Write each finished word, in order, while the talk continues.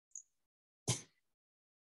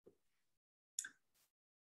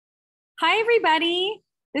Hi, everybody.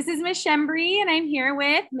 This is Ms. Shembri, and I'm here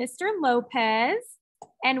with Mr. Lopez.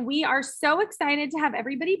 And we are so excited to have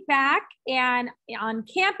everybody back and on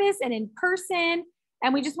campus and in person.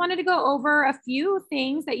 And we just wanted to go over a few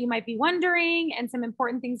things that you might be wondering and some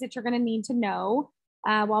important things that you're going to need to know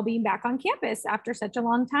while being back on campus after such a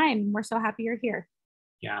long time. We're so happy you're here.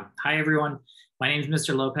 Yeah. Hi, everyone. My name is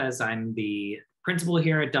Mr. Lopez. I'm the principal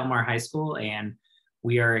here at Del Mar High School, and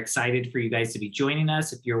we are excited for you guys to be joining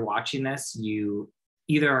us. If you're watching this, you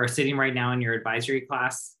either are sitting right now in your advisory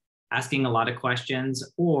class asking a lot of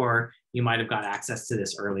questions, or you might have got access to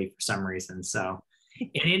this early for some reason. So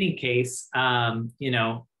in any case, I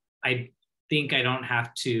think I don't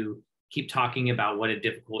have to keep talking about what a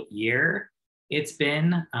difficult year it's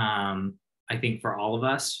been, I think for all of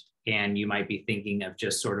us. And you might be thinking of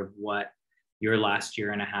just sort of what your last year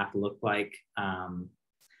and a half looked like.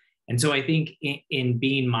 And so I think in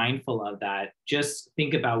being mindful of that, just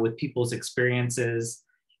think about with people's experiences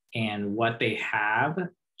and what they have,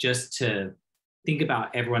 just to think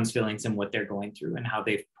about everyone's feelings and what they're going through and how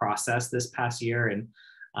they've processed this past year.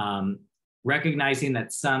 And recognizing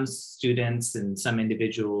that some students and some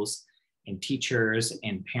individuals and teachers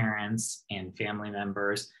and parents and family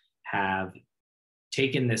members have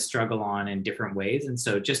taken this struggle on in different ways. And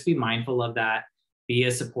so just be mindful of that. Be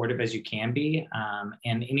as supportive as you can be.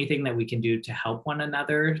 And anything that we can do to help one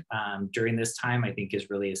another during this time, I think is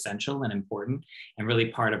really essential and important and really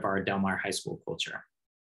part of our Del Mar High School culture.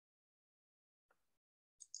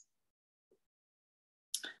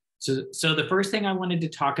 So the first thing I wanted to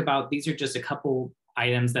talk about, these are just a couple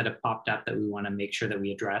items that have popped up that we want to make sure that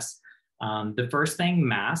we address. The first thing,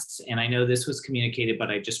 masks, and I know this was communicated, but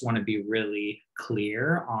I just want to be really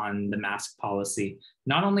clear on the mask policy,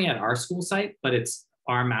 not only at our school site, but it's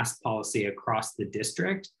our mask policy across the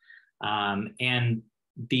district. And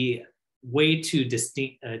the way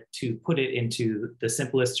to put it into the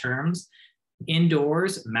simplest terms,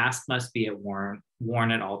 indoors, masks must be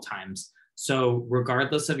worn at all times. So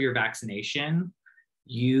regardless of your vaccination,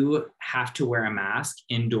 you have to wear a mask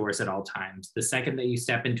indoors at all times. The second that you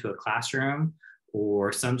step into a classroom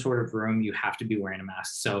or some sort of room, you have to be wearing a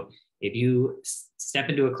mask. So if you step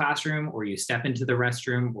into a classroom or you step into the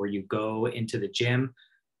restroom or you go into the gym,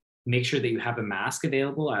 make sure that you have a mask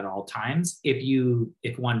available at all times.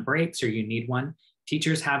 If one breaks or you need one,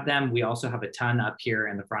 teachers have them. We also have a ton up here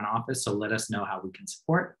in the front office, so let us know how we can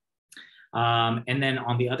support. And then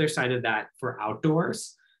on the other side of that, for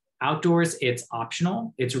outdoors, it's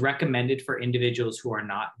optional. It's recommended for individuals who are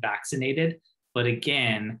not vaccinated. But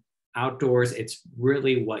again, outdoors, it's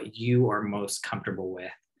really what you are most comfortable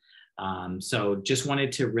with. So just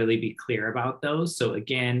wanted to really be clear about those. So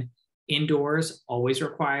again, indoors, always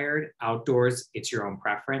required. Outdoors, it's your own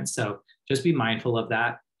preference. So just be mindful of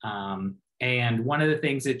that. And one of the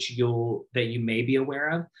things that you may be aware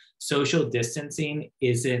of, social distancing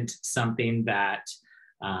isn't something that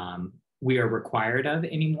we are required of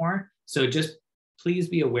anymore. So just please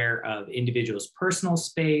be aware of individuals' personal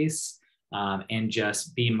space and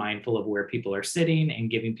just be mindful of where people are sitting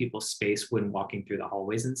and giving people space when walking through the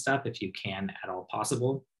hallways and stuff, if you can at all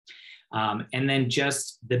possible. And then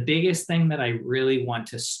just the biggest thing that I really want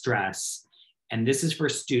to stress, and this is for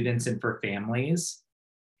students and for families.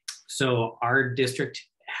 So our district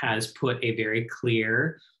has put a very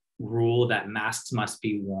clear rule that masks must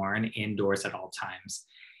be worn indoors at all times.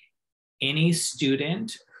 Any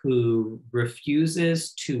student who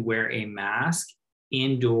refuses to wear a mask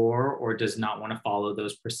indoor or does not want to follow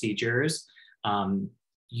those procedures,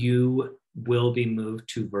 you will be moved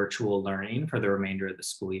to virtual learning for the remainder of the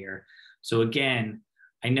school year. So again,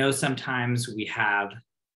 I know sometimes we have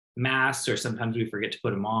masks or sometimes we forget to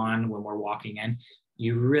put them on when we're walking in.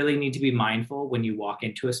 You really need to be mindful when you walk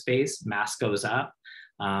into a space, mask goes up.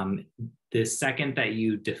 The second that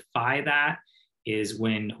you defy that is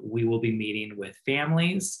when we will be meeting with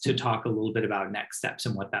families to talk a little bit about next steps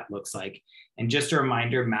and what that looks like. And just a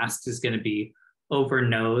reminder, masks is going to be over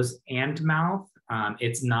nose and mouth.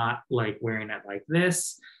 It's not like wearing it like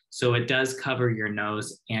this. So it does cover your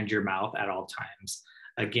nose and your mouth at all times.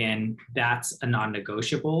 Again, that's a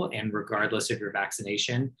non-negotiable, and regardless of your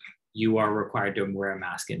vaccination, you are required to wear a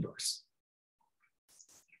mask indoors.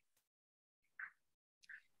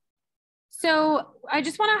 So I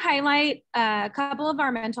just want to highlight a couple of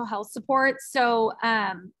our mental health supports. So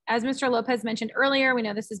as Mr. Lopez mentioned earlier, we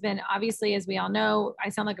know this has been, obviously, as we all know, I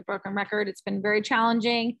sound like a broken record. It's been very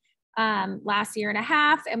challenging last year and a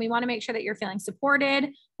half, and we want to make sure that you're feeling supported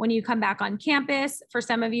when you come back on campus. For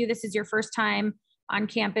some of you, this is your first time on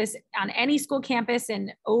campus, on any school campus,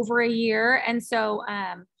 in over a year. And so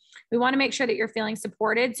We want to make sure that you're feeling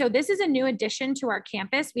supported. So this is a new addition to our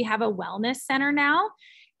campus. We have a wellness center now.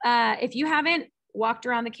 If you haven't walked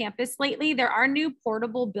around the campus lately, there are new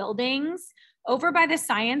portable buildings over by the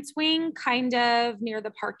science wing, kind of near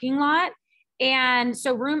the parking lot. And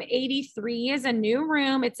so room 83 is a new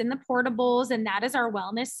room. It's in the portables, and that is our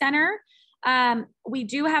wellness center. We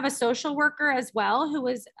do have a social worker as well who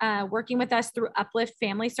is working with us through Uplift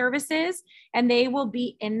Family Services, and they will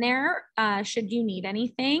be in there should you need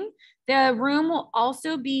anything. The room will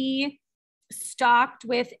also be stocked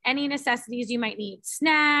with any necessities you might need: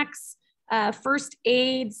 snacks, first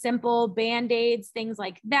aid, simple Band-Aids, things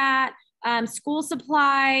like that, school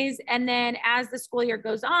supplies. And then as the school year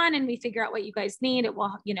goes on and we figure out what you guys need, it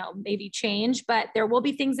will, maybe change, but there will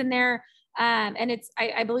be things in there. And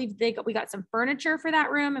I believe we got some furniture for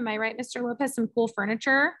that room. Am I right, Mr. Lopez? Some cool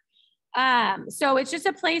furniture. So it's just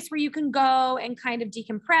a place where you can go and kind of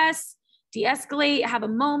decompress, de-escalate, have a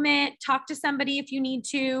moment, talk to somebody if you need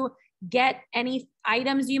to, get any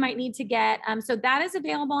items you might need to get. So that is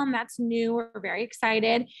available, and that's new. We're very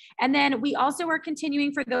excited. And then we also are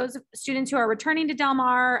continuing for those students who are returning to Del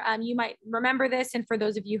Mar. You might remember this, and for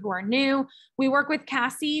those of you who are new, we work with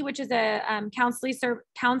Cassie, which is a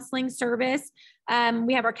counseling service.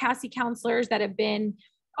 We have our Cassie counselors that have been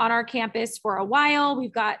on our campus for a while.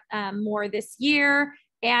 We've got more this year,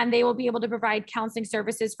 and they will be able to provide counseling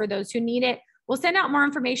services for those who need it. We'll send out more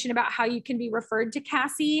information about how you can be referred to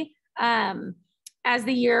Cassie as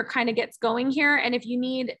the year kind of gets going here. And if you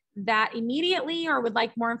need that immediately or would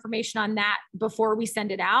like more information on that before we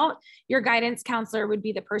send it out, your guidance counselor would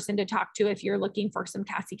be the person to talk to if you're looking for some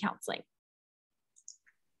Cassie counseling.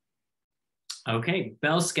 Okay,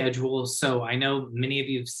 bell schedule. So I know many of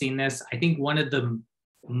you have seen this. I think one of the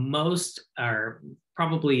most, or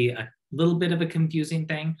probably a little bit of a confusing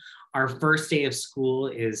thing, our first day of school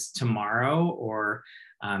is tomorrow, or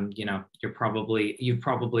you've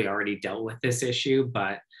probably already dealt with this issue,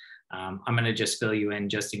 but I'm going to just fill you in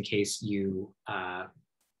just in case you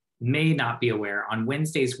may not be aware. On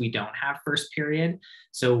Wednesdays, we don't have first period.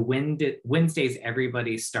 So Wednesdays,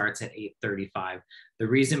 everybody starts at 8:35. The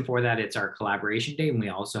reason for that, it's our collaboration day, and we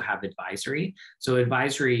also have advisory. So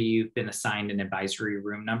advisory, you've been assigned an advisory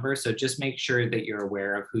room number. So just make sure that you're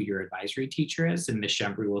aware of who your advisory teacher is. And Ms.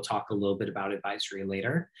 Shembri will talk a little bit about advisory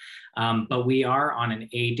later. But we are on an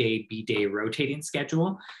A day, B day rotating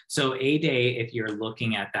schedule. So A day, if you're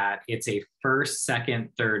looking at that, it's a first, second,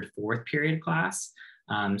 third, fourth period class.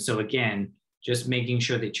 So again, just making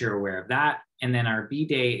sure that you're aware of that. And then our B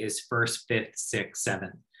day is first, fifth, sixth,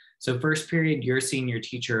 seventh. So first period, you're seeing your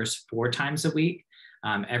teachers 4 times a week.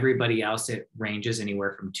 Everybody else, it ranges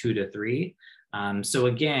anywhere from 2 to 3. So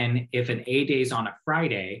again, if an A day is on a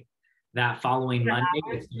Friday, that following Monday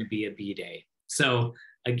is going to be a B day. So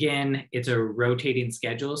again, it's a rotating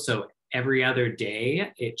schedule. So every other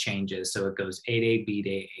day it changes. So it goes A day, B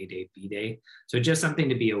day, A day, B day. So just something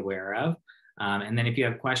to be aware of. And then if you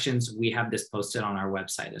have questions, we have this posted on our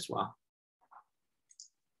website as well.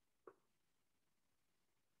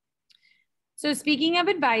 So speaking of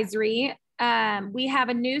advisory, we have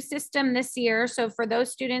a new system this year. So for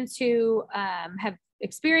those students who have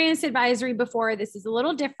experienced advisory before, this is a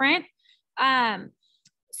little different.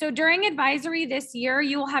 So during advisory this year,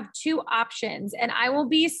 you will have 2 options, and I will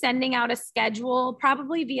be sending out a schedule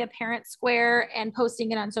probably via Parent Square and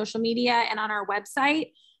posting it on social media and on our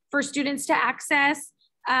website for students to access.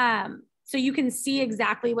 So you can see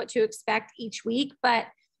exactly what to expect each week, but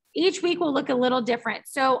each week will look a little different.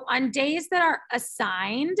 So on days that are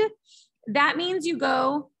assigned, that means you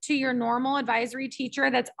go to your normal advisory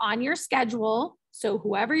teacher that's on your schedule. So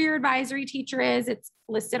whoever your advisory teacher is, it's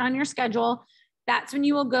listed on your schedule. That's when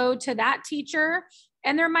you will go to that teacher.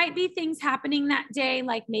 And there might be things happening that day,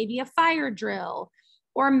 like maybe a fire drill,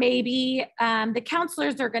 or maybe the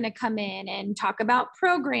counselors are going to come in and talk about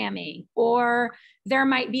programming, or there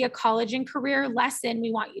might be a college and career lesson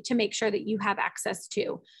we want you to make sure that you have access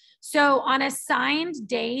to. So on assigned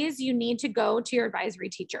days, you need to go to your advisory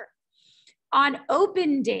teacher. On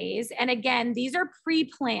open days, and again, these are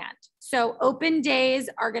pre-planned. So open days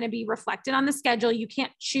are going to be reflected on the schedule. You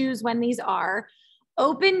can't choose when these are.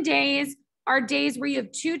 Open days are days where you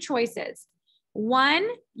have 2 choices. One,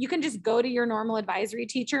 you can just go to your normal advisory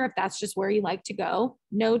teacher if that's just where you like to go,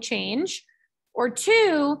 no change. Or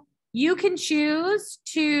 2, you can choose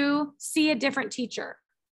to see a different teacher.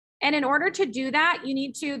 And in order to do that, you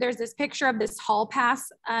need to, there's this picture of this hall pass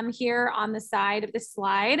here on the side of the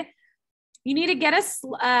slide. You need to get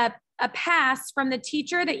a pass from the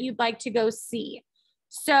teacher that you'd like to go see.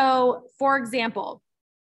 So for example,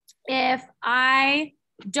 if I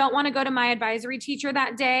don't want to go to my advisory teacher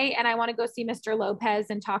that day and I want to go see Mr. Lopez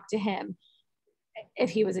and talk to him if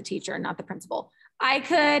he was a teacher, not the principal. I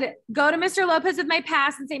could go to Mr. Lopez with my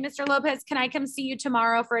pass and say, Mr. Lopez, can I come see you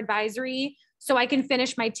tomorrow for advisory so I can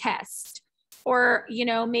finish my test? Or, you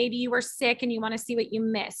know, maybe you were sick and you want to see what you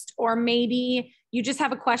missed, or maybe you just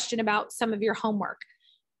have a question about some of your homework.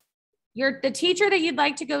 The teacher that you'd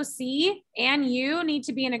like to go see and you need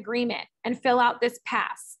to be in agreement and fill out this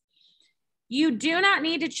pass. You do not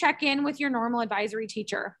need to check in with your normal advisory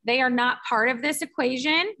teacher. They are not part of this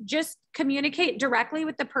equation. Just communicate directly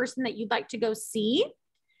with the person that you'd like to go see,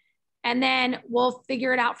 and then we'll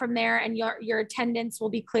figure it out from there and your attendance will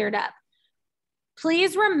be cleared up.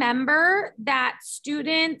 Please remember that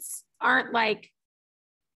students aren't like,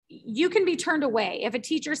 you can be turned away. If a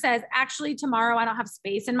teacher says, actually tomorrow I don't have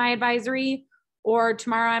space in my advisory, or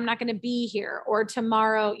tomorrow I'm not going to be here, or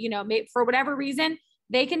tomorrow, you know, maybe for whatever reason,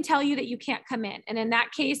 they can tell you that you can't come in. And in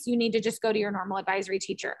that case, you need to just go to your normal advisory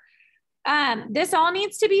teacher. This all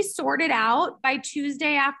needs to be sorted out by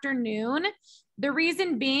Tuesday afternoon. The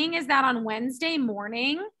reason being is that on Wednesday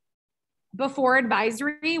morning before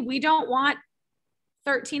advisory, we don't want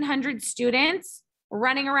 1,300 students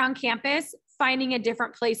running around campus finding a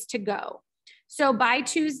different place to go. So by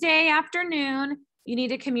Tuesday afternoon, you need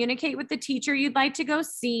to communicate with the teacher you'd like to go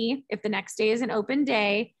see if the next day is an open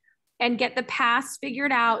day, and get the pass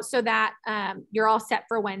figured out so that you're all set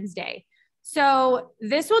for Wednesday. So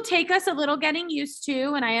this will take us a little getting used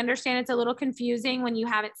to, and I understand it's a little confusing when you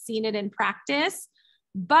haven't seen it in practice,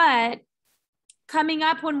 but coming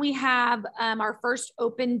up when we have our first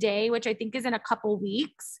open day, which I think is in a couple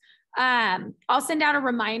weeks, I'll send out a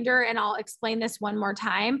reminder and I'll explain this one more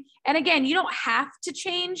time. And again, you don't have to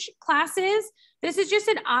change classes. This is just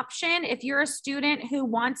an option if you're a student who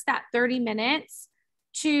wants that 30 minutes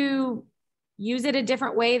to use it a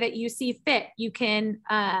different way that you see fit. You can,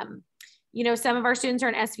 you know, some of our students are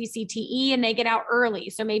in SVCTE and they get out early.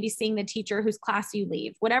 So maybe seeing the teacher whose class you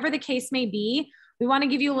leave, whatever the case may be, we want to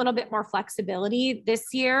give you a little bit more flexibility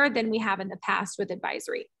this year than we have in the past with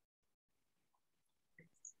advisory.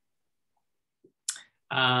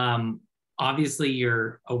 Obviously,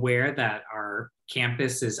 you're aware that our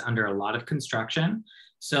campus is under a lot of construction.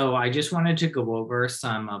 So I just wanted to go over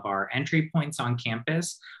some of our entry points on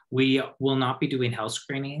campus. We will not be doing health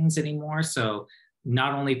screenings anymore. So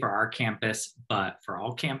not only for our campus, but for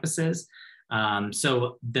all campuses.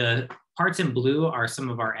 So the parts in blue are some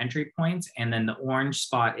of our entry points, and then the orange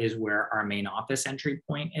spot is where our main office entry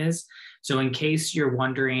point is. So in case you're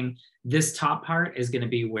wondering, this top part is going to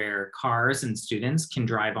be where cars and students can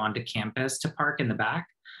drive onto campus to park in the back.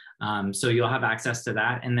 So you'll have access to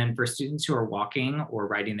that. And then for students who are walking or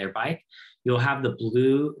riding their bike, you'll have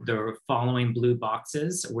the following blue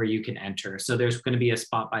boxes where you can enter. So there's going to be a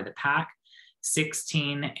spot by the PAC,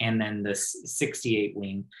 16, and then the 68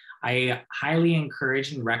 wing. I highly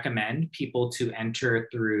encourage and recommend people to enter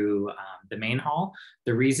through the main hall.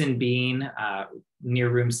 The reason being, near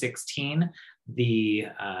room 16, the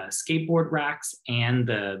skateboard racks and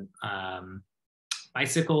the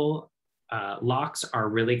bicycle locks are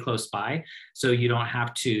really close by. So you don't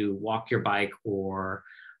have to walk your bike or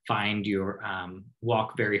find your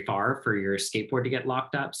walk very far for your skateboard to get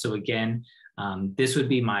locked up. So again, this would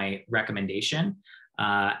be my recommendation.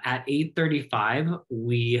 At 8:35,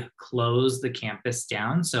 we close the campus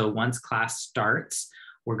down. So once class starts,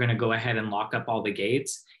 we're going to go ahead and lock up all the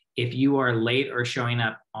gates. If you are late or showing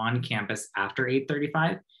up on campus after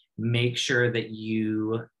 8:35, make sure that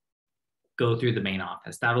you go through the main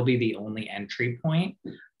office. That'll be the only entry point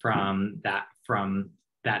from that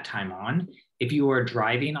time on. If you are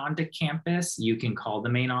driving onto campus, you can call the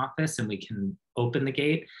main office and we can open the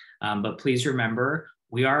gate. But please remember,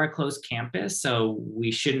 we are a closed campus, so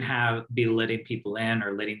we shouldn't be letting people in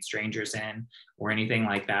or letting strangers in or anything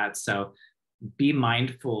like that. So be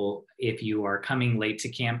mindful if you are coming late to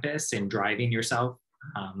campus and driving yourself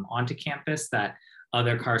onto campus that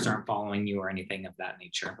other cars aren't following you or anything of that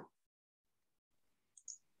nature.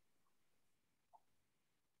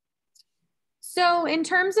 So in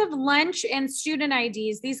terms of lunch and student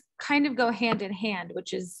IDs, these kind of go hand in hand,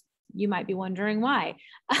 which is, you might be wondering why.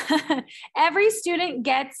 Every student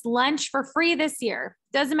gets lunch for free this year.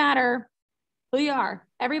 Doesn't matter who you are,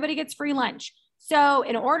 everybody gets free lunch. So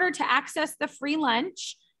in order to access the free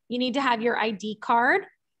lunch, you need to have your ID card,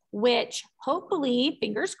 which hopefully,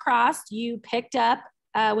 fingers crossed, you picked up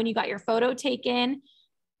when you got your photo taken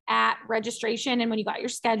at registration and when you got your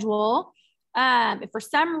schedule. If for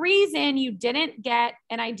some reason you didn't get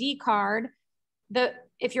an ID card,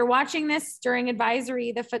 if you're watching this during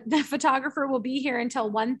advisory, the photographer will be here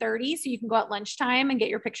until 1:30, so you can go at lunchtime and get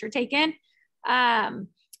your picture taken.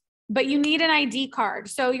 But you need an ID card.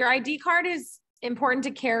 So your ID card is important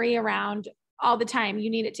to carry around all the time. You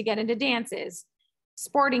need it to get into dances,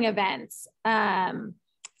 sporting events,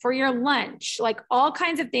 for your lunch, like all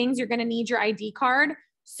kinds of things, you're going to need your ID card.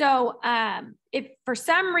 So if for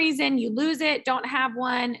some reason you lose it, don't have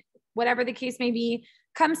one, whatever the case may be,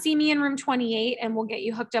 come see me in room 28 and we'll get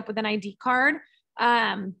you hooked up with an ID card.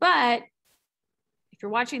 But if you're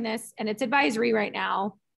watching this and it's advisory right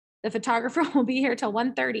now, the photographer will be here till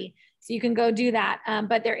 1:30. So you can go do that.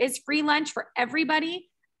 But there is free lunch for everybody.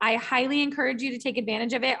 I highly encourage you to take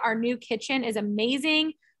advantage of it. Our new kitchen is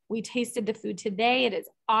amazing. We tasted the food today. It is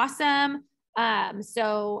awesome.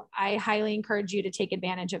 So I highly encourage you to take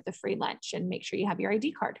advantage of the free lunch and make sure you have your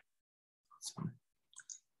ID card. Awesome.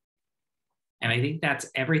 And I think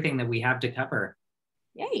that's everything that we have to cover.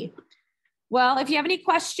 Yay. Well, if you have any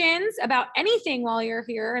questions about anything while you're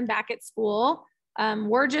here and back at school,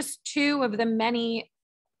 we're just two of the many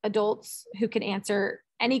adults who can answer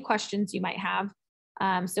any questions you might have.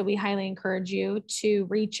 So we highly encourage you to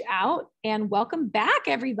reach out, and welcome back,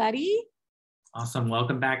 everybody. Awesome.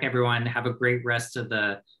 Welcome back, everyone. Have a great rest of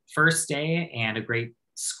the first day and a great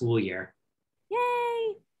school year.